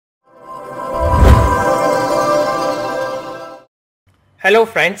Hello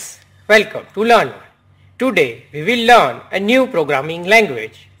friends, welcome to Learn. Today we will learn a new programming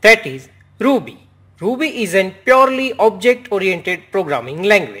language, that is Ruby. Ruby is a purely object-oriented programming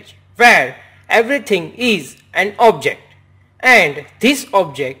language where everything is an object and this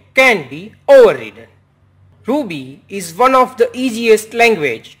object can be overridden. Ruby is one of the easiest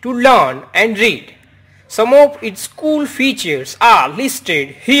language to learn and read. Some of its cool features are listed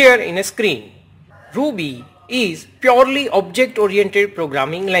here in a screen. Ruby is purely object-oriented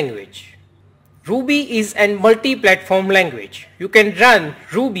programming language. Ruby is a multi-platform language. You can run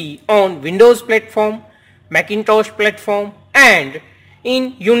Ruby on Windows platform, Macintosh platform and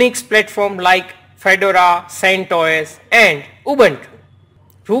in Unix platform like Fedora, CentOS and Ubuntu.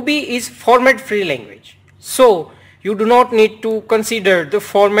 Ruby is format-free language. So you do not need to consider the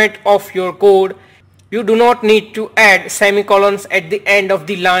format of your code. You do not need to add semicolons at the end of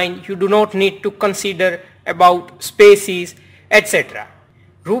the line. You do not need to consider about spaces, etc.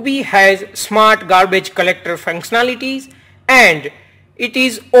 Ruby has smart garbage collector functionalities and it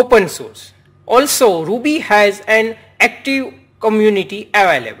is open source. Also, Ruby has an active community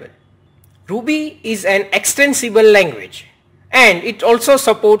available. Ruby is an extensible language and it also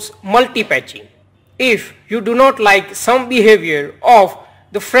supports multi-patching. If you do not like some behavior of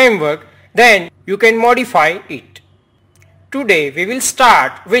the framework, then you can modify it. Today we will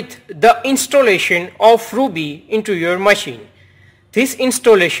start with the installation of Ruby into your machine. This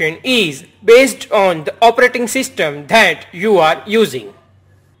installation is based on the operating system that you are using.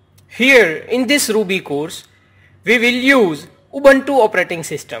 Here in this Ruby course, we will use Ubuntu operating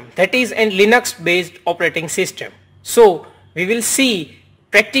system, that is a Linux based operating system. So we will see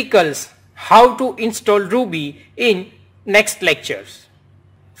practicals how to install Ruby in next lectures.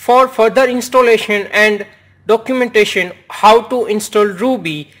 For further installation and documentation how to install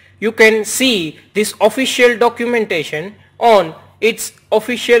Ruby, you can see this official documentation on its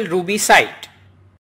official Ruby site.